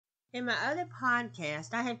In my other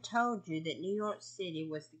podcast, I have told you that New York City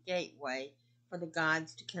was the gateway for the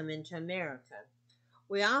gods to come into America.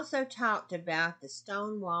 We also talked about the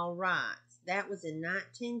Stonewall riots. That was in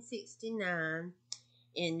 1969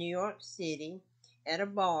 in New York City at a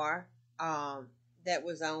bar that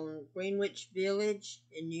was on Greenwich Village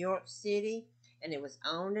in New York City, and it was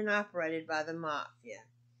owned and operated by the mafia.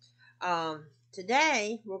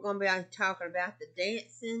 Today, we're going to be talking about the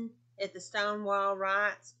dancing at the Stonewall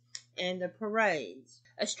riots and the parades.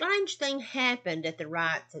 A strange thing happened at the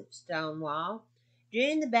riots at Stonewall.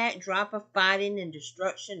 During the backdrop of fighting and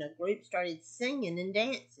destruction, a group started singing and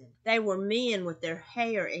dancing. They were men with their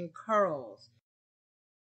hair in curls.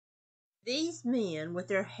 These men with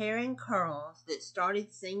their hair in curls that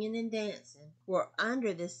started singing and dancing were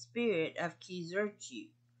under the spirit of Kizurchu.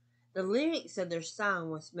 The lyrics of their song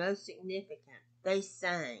was most significant. They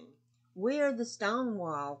sang, "We are the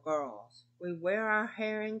Stonewall girls. We wear our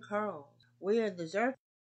hair in curls. We are the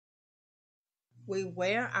We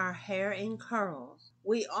wear our hair in curls.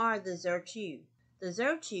 We are the Zertu." The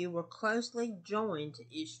Zertu were closely joined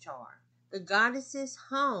to Ishtar. The goddess's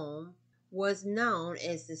home was known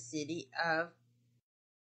as the city of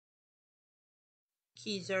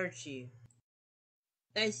Kizurchu.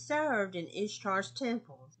 They served in Ishtar's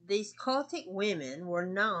temples. These cultic women were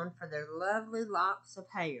known for their lovely locks of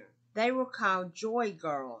hair. They were called joy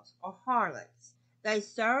girls or harlots. They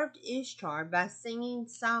served Ishtar by singing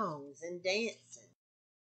songs and dancing.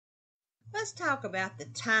 Let's talk about the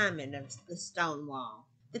timing of the Stonewall.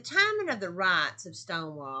 The timing of the riots of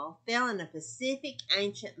Stonewall fell in a Pacific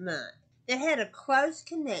ancient month that had a close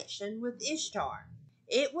connection with Ishtar.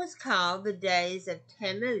 It was called the days of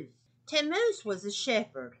Tammuz. Tammuz was a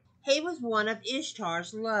shepherd. He was one of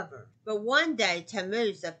Ishtar's lovers. But one day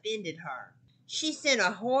Tammuz offended her. She sent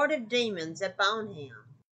a horde of demons upon him.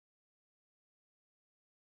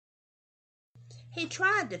 He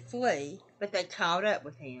tried to flee, but they caught up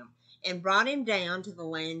with him and brought him down to the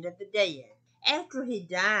land of the dead. After he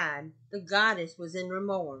died, the goddess was in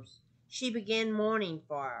remorse. She began mourning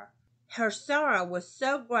for her. Her sorrow was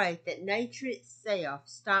so great that nature itself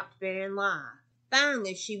stopped bearing life.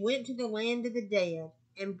 Finally, she went to the land of the dead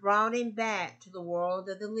and brought him back to the world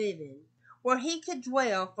of the living, where he could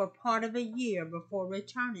dwell for part of a year before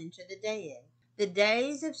returning to the dead. The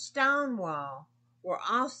days of Stonewall were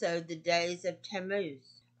also the days of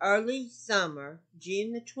Tammuz, early summer,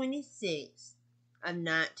 June the 26th of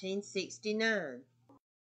 1969.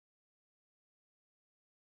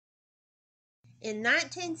 In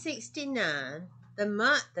 1969, the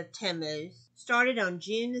month of Tammuz started on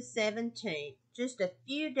June the 17th, just a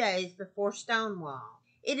few days before Stonewall.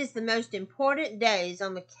 It is the most important days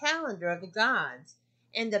on the calendar of the gods,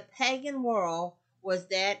 and the pagan world was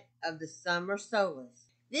that of the summer solstice.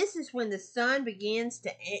 This is when the sun begins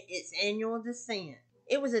its annual descent.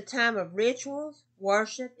 It was a time of rituals,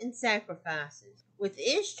 worship, and sacrifices. With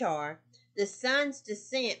Ishtar, the sun's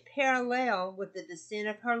descent paralleled with the descent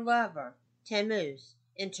of her lover, Tammuz,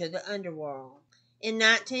 into the underworld. In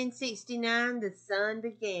 1969, the sun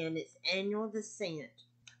began its annual descent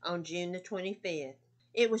on June the 25th.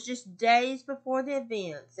 It was just days before the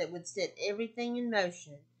events that would set everything in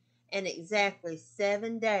motion, and exactly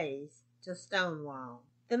 7 days till Stonewall.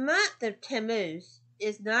 The month of Tammuz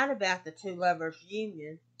is not about the two lovers'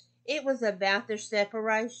 union. It was about their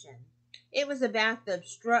separation. It was about the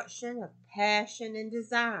obstruction of passion and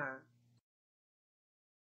desire.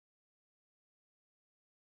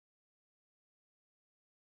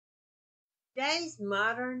 Today's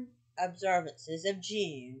modern observances of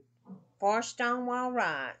June for Stonewall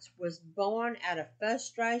riots was born out of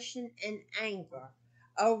frustration and anger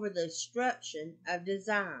over the obstruction of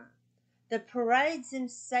desire. The parades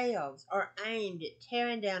themselves are aimed at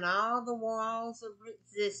tearing down all the walls of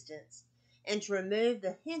resistance and to remove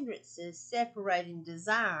the hindrances separating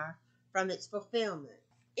desire from its fulfillment.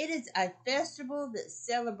 It is a festival that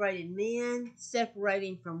celebrated men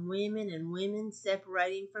separating from women and women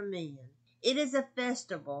separating from men. It is a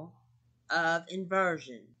festival of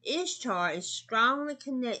inversion. Ishtar is strongly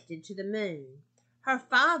connected to the moon. Her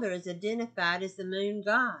father is identified as the moon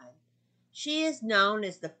god. She is known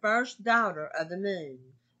as the first daughter of the moon.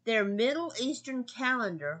 Their Middle Eastern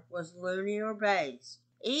calendar was lunar based.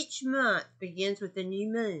 Each month begins with a new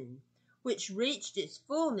moon, which reached its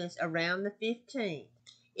fullness around the 15th.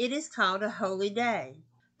 It is called a holy day.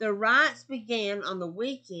 The rites began on the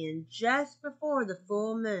weekend just before the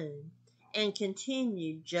full moon and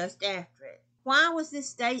continued just after it. Why was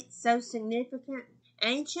this date so significant?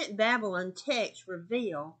 Ancient Babylon texts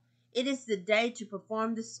reveal it is the day to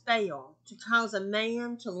perform the spell, to cause a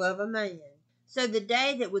man to love a man. So the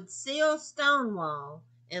day that would seal Stonewall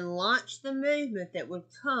and launched the movement that would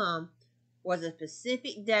come was a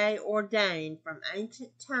specific day ordained from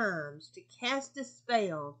ancient times to cast a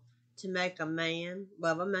spell to make a man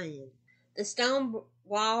love a man. The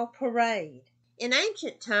Stonewall Parade. In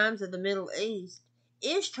ancient times of the Middle East,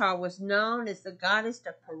 Ishtar was known as the goddess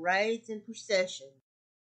of parades and processions.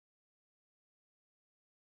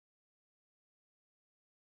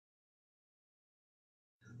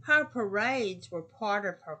 Her parades were part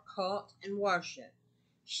of her cult and worship.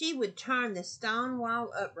 She would turn the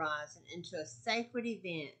Stonewall Uprising into a sacred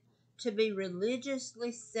event to be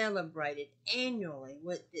religiously celebrated annually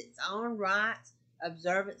with its own rites,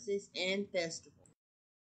 observances, and festivals.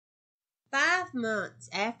 5 months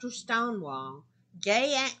after Stonewall,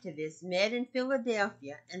 gay activists met in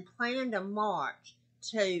Philadelphia and planned a march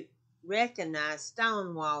to recognize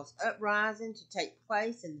Stonewall's uprising to take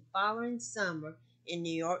place in the following summer in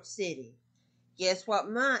New York City. Guess what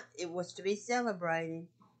month it was to be celebrated?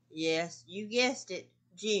 Yes, you guessed it,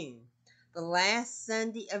 June, the last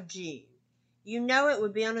Sunday of June. You know it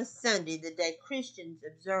would be on a Sunday, the day Christians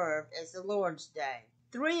observed as the Lord's Day.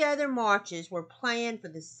 3 other marches were planned for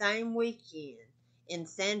the same weekend in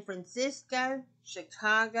San Francisco,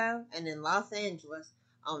 Chicago, and in Los Angeles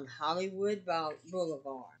on Hollywood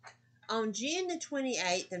Boulevard. On June the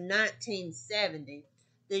 28th of 1970,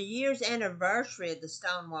 the year's anniversary of the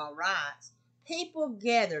Stonewall riots, people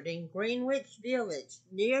gathered in Greenwich Village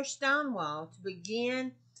near Stonewall to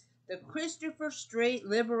begin the Christopher Street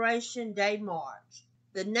Liberation Day March.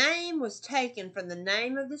 The name was taken from the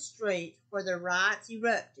name of the street where the riots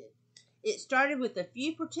erupted. It started with a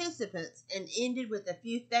few participants and ended with a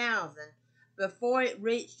few thousand before it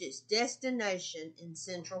reached its destination in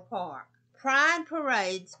Central Park. Pride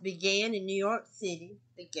parades began in New York City,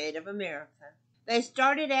 the Gate of America. They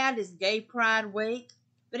started out as Gay Pride Week,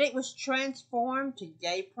 but it was transformed to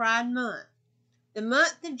Gay Pride Month. The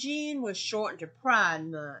month of June was shortened to Pride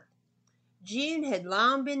Month. June had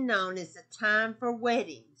long been known as the time for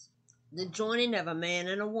weddings, the joining of a man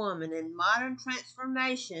and a woman, and modern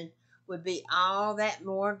transformation would be all that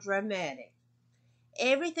more dramatic.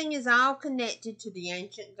 Everything is all connected to the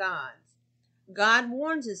ancient gods. God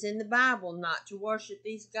warns us in the Bible not to worship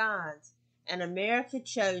these gods, and America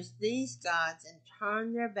chose these gods and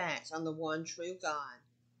turned their backs on the one true God.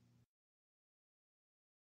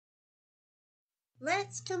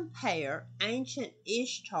 Let's compare ancient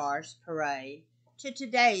Ishtar's parade to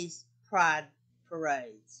today's pride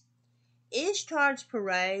parades. Ishtar's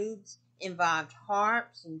parades involved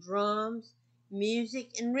harps and drums,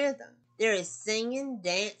 music and rhythm. There is singing,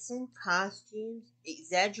 dancing, costumes,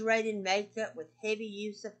 exaggerated makeup with heavy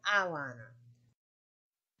use of eyeliner.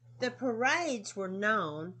 The parades were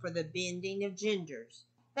known for the bending of genders.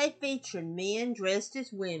 They featured men dressed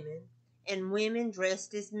as women and women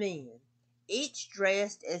dressed as men, each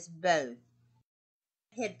dressed as both.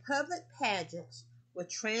 They had public pageants with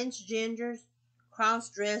transgenders,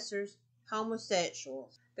 cross-dressers,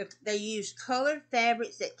 homosexuals. They used colored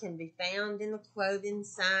fabrics that can be found in the clothing,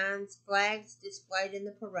 signs, flags displayed in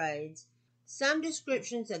the parades. Some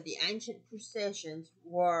descriptions of the ancient processions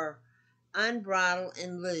were unbridled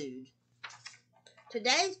and lewd.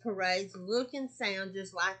 Today's parades look and sound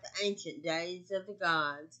just like the ancient days of the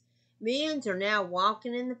gods. Millions are now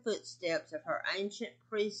walking in the footsteps of her ancient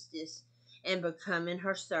priestess and becoming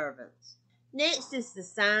her servants. Next is the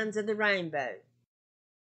signs of the rainbow.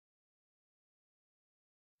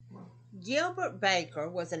 Gilbert Baker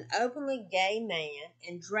was an openly gay man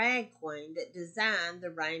and drag queen that designed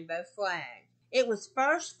the rainbow flag. It was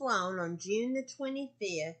first flown on June the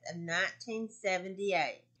 25th of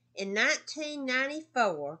 1978. In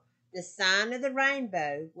 1994, the sign of the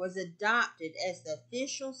rainbow was adopted as the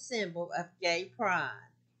official symbol of gay pride.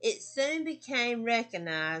 It soon became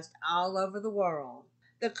recognized all over the world.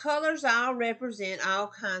 The colors all represent all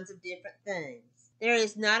kinds of different things. There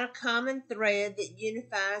is not a common thread that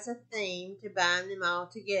unifies a theme to bind them all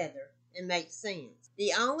together and make sense.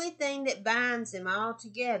 The only thing that binds them all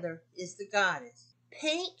together is the goddess.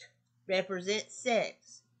 Pink represents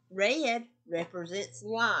sex. Red represents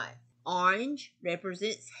life. Orange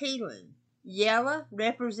represents healing. Yellow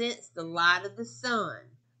represents the light of the sun.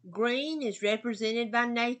 Green is represented by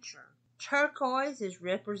nature. Turquoise is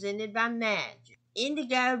represented by magic.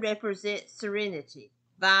 Indigo represents serenity.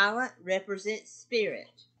 Violet represents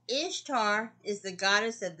spirit. Ishtar is the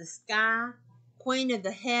goddess of the sky, queen of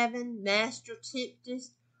the heaven, master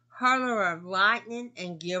temptress, hurler of lightning,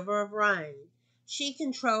 and giver of rain. She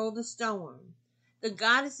controlled the storm. The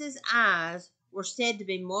goddess's eyes were said to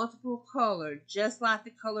be multiple colored, just like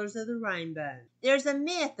the colors of the rainbow. There's a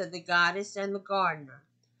myth of the goddess and the gardener.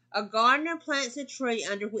 A gardener plants a tree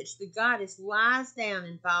under which the goddess lies down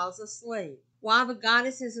and falls asleep. While the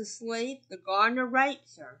goddess is asleep, the gardener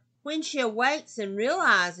rapes her. When she awakes and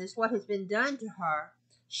realizes what has been done to her,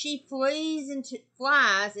 she flies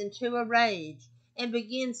into a rage and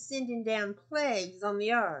begins sending down plagues on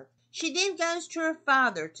the earth. She then goes to her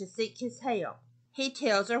father to seek his help. He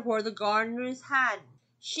tells her where the gardener is hiding.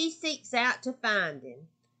 She seeks out to find him.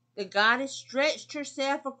 The goddess stretched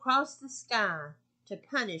herself across the sky to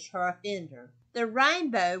punish her offender. The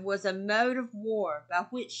rainbow was a mode of war by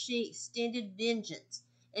which she extended vengeance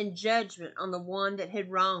and judgment on the one that had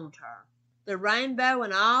wronged her. The rainbow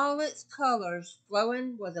in all its colors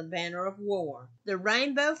flowing was a banner of war. The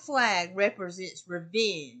rainbow flag represents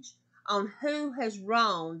revenge on who has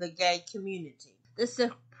wronged the gay community. The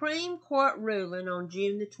Supreme Court ruling on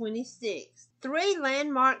June the 26th. 3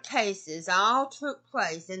 landmark cases all took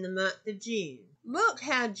place in the month of June. Look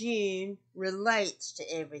how June relates to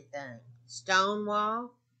everything.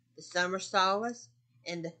 Stonewall, the summer solace,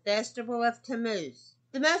 and the festival of Tammuz.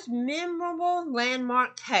 The most memorable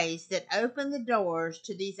landmark case that opened the doors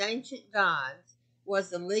to these ancient gods was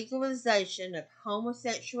the legalization of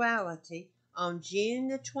homosexuality on June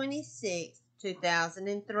the 26th,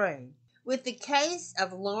 2003, with the case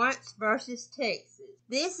of Lawrence versus Texas.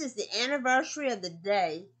 This is the anniversary of the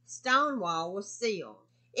day Stonewall was sealed.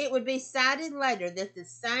 It would be cited later that the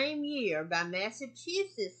same year by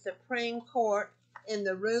Massachusetts Supreme Court in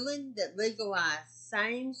the ruling that legalized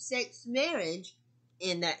same-sex marriage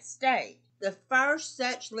in that state, the first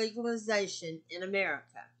such legalization in America.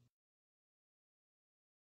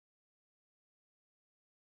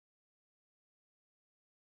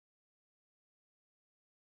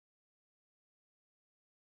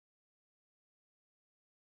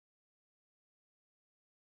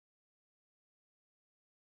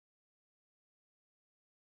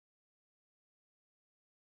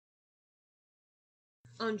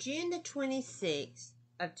 On June the 26th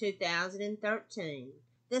of 2013,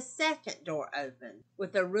 the second door opened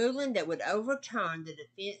with a ruling that would overturn the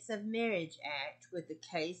Defense of Marriage Act with the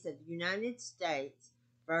case of United States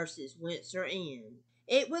versus Windsor Inn.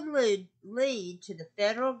 It would lead to the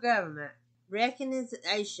federal government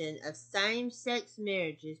recognition of same-sex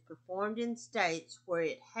marriages performed in states where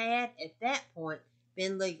it had at that point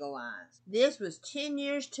been legalized. This was 10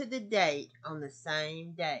 years to the date on the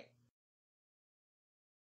same day.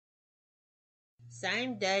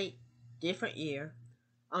 Same date, different year.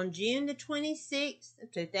 On June the 26th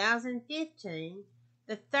of 2015,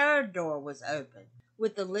 the third door was opened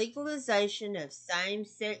with the legalization of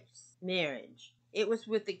same-sex marriage. It was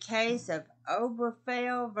with the case of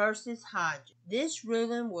Obergefell versus Hodges. This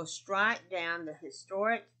ruling will strike down the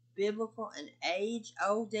historic, biblical, and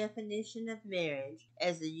age-old definition of marriage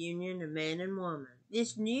as the union of man and woman.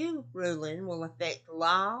 This new ruling will affect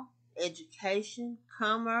law, education,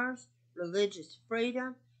 commerce, religious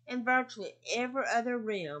freedom, and virtually every other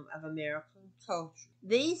realm of American culture.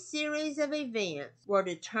 These series of events were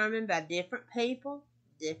determined by different people,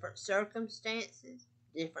 different circumstances,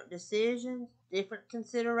 different decisions, different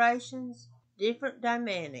considerations, different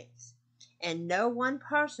dynamics, and no one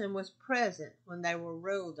person was present when they were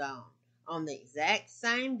ruled on the exact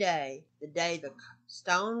same day, the day the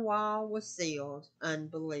Stonewall was sealed.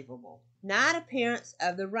 Unbelievable. Night appearance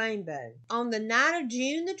of the rainbow. On the night of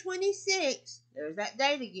June the 26th, there's that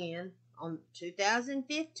date again, on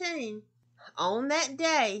 2015, on that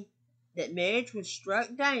day that marriage was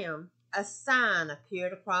struck down, a sign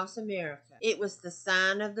appeared across America. It was the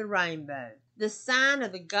sign of the rainbow. The sign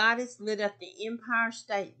of the goddess lit up the Empire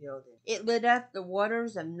State Building. It lit up the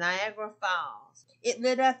waters of Niagara Falls. It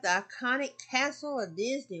lit up the iconic castle of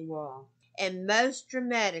Disney World. And most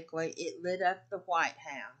dramatically, it lit up the White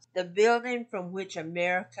House, the building from which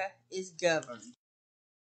America is governed.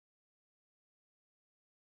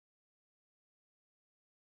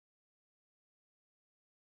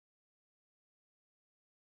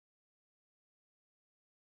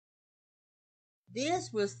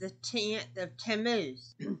 This was the 10th of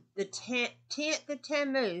Tammuz. The 10th of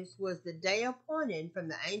Tammuz was the day appointed from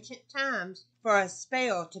the ancient times for a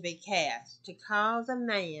spell to be cast to cause a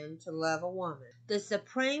man to love a woman. The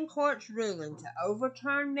Supreme Court's ruling to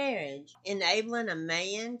overturn marriage, enabling a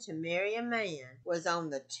man to marry a man, was on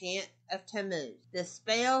the 10th of Tammuz. The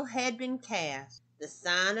spell had been cast. The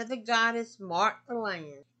sign of the goddess marked the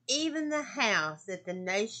land, even the house that the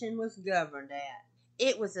nation was governed at.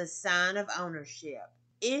 It was a sign of ownership.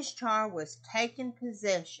 Ishtar was taking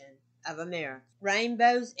possession of America.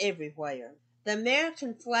 Rainbows everywhere. The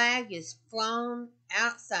American flag is flown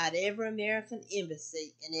outside every American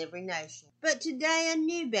embassy in every nation. But today a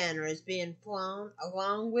new banner is being flown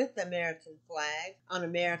along with the American flag on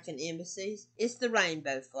American embassies. It's the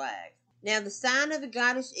rainbow flag. Now the sign of the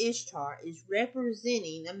goddess Ishtar is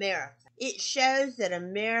representing America. It shows that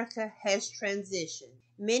America has transitioned.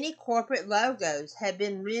 Many corporate logos have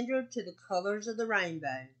been rendered to the colors of the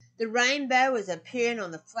rainbow. The rainbow is appearing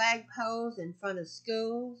on the flagpoles in front of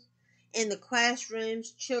schools. In the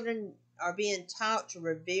classrooms, children are being taught to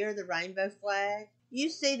revere the rainbow flag. You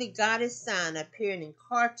see the goddess sign appearing in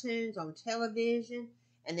cartoons, on television,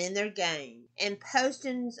 and in their games, and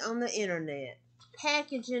postings on the internet.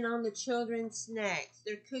 Packaging on the children's snacks,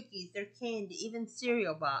 their cookies, their candy, even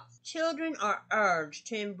cereal boxes. Children are urged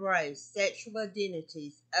to embrace sexual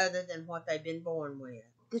identities other than what they've been born with.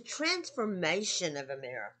 The transformation of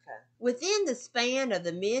America. Within the span of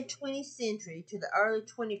the mid-20th century to the early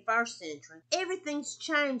 21st century, everything's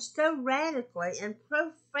changed so radically and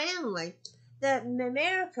profoundly that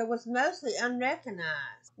America was mostly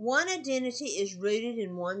unrecognized. One identity is rooted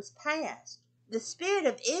in one's past. The spirit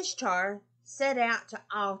of Ishtar set out to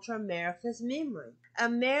alter America's memory.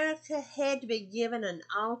 America had to be given an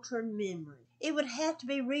altered memory. It would have to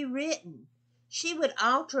be rewritten. She would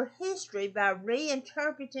alter history by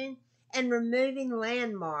reinterpreting and removing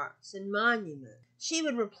landmarks and monuments. She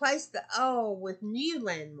would replace the old with new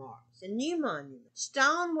landmarks and new monuments.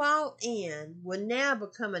 Stonewall Inn would now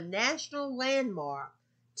become a national landmark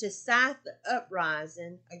to cite the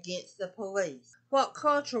uprising against the police. What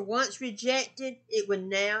culture once rejected, it would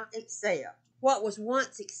now accept. What was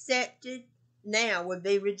once accepted now would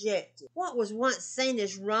be rejected. What was once seen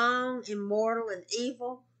as wrong, immoral, and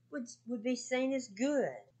evil would be seen as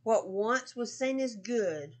good. What once was seen as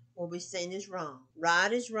good will be seen as wrong.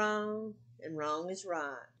 Right is wrong, and wrong is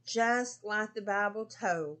right. Just like the Bible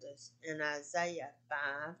told us in Isaiah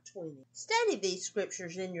 5:20. Study these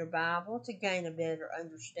scriptures in your Bible to gain a better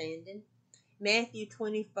understanding. Matthew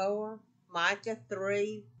 24, Micah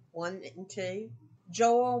 3:1 and 2,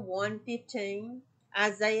 Joel 1:15,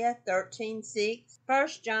 Isaiah 13:6,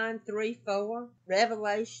 1 John 3:4,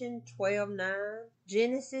 Revelation 12:9,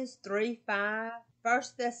 Genesis 3:5,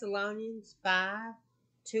 1 Thessalonians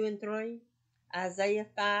 5:2 and 3, Isaiah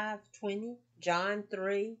 5:20, John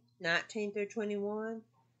 3:19 through 21,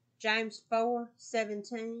 James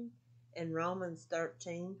 4:17, and Romans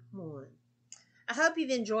 13:1. I hope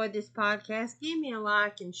you've enjoyed this podcast. Give me a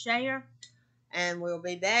like and share, and we'll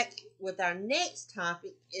be back with our next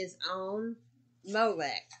topic is on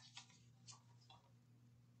Molech.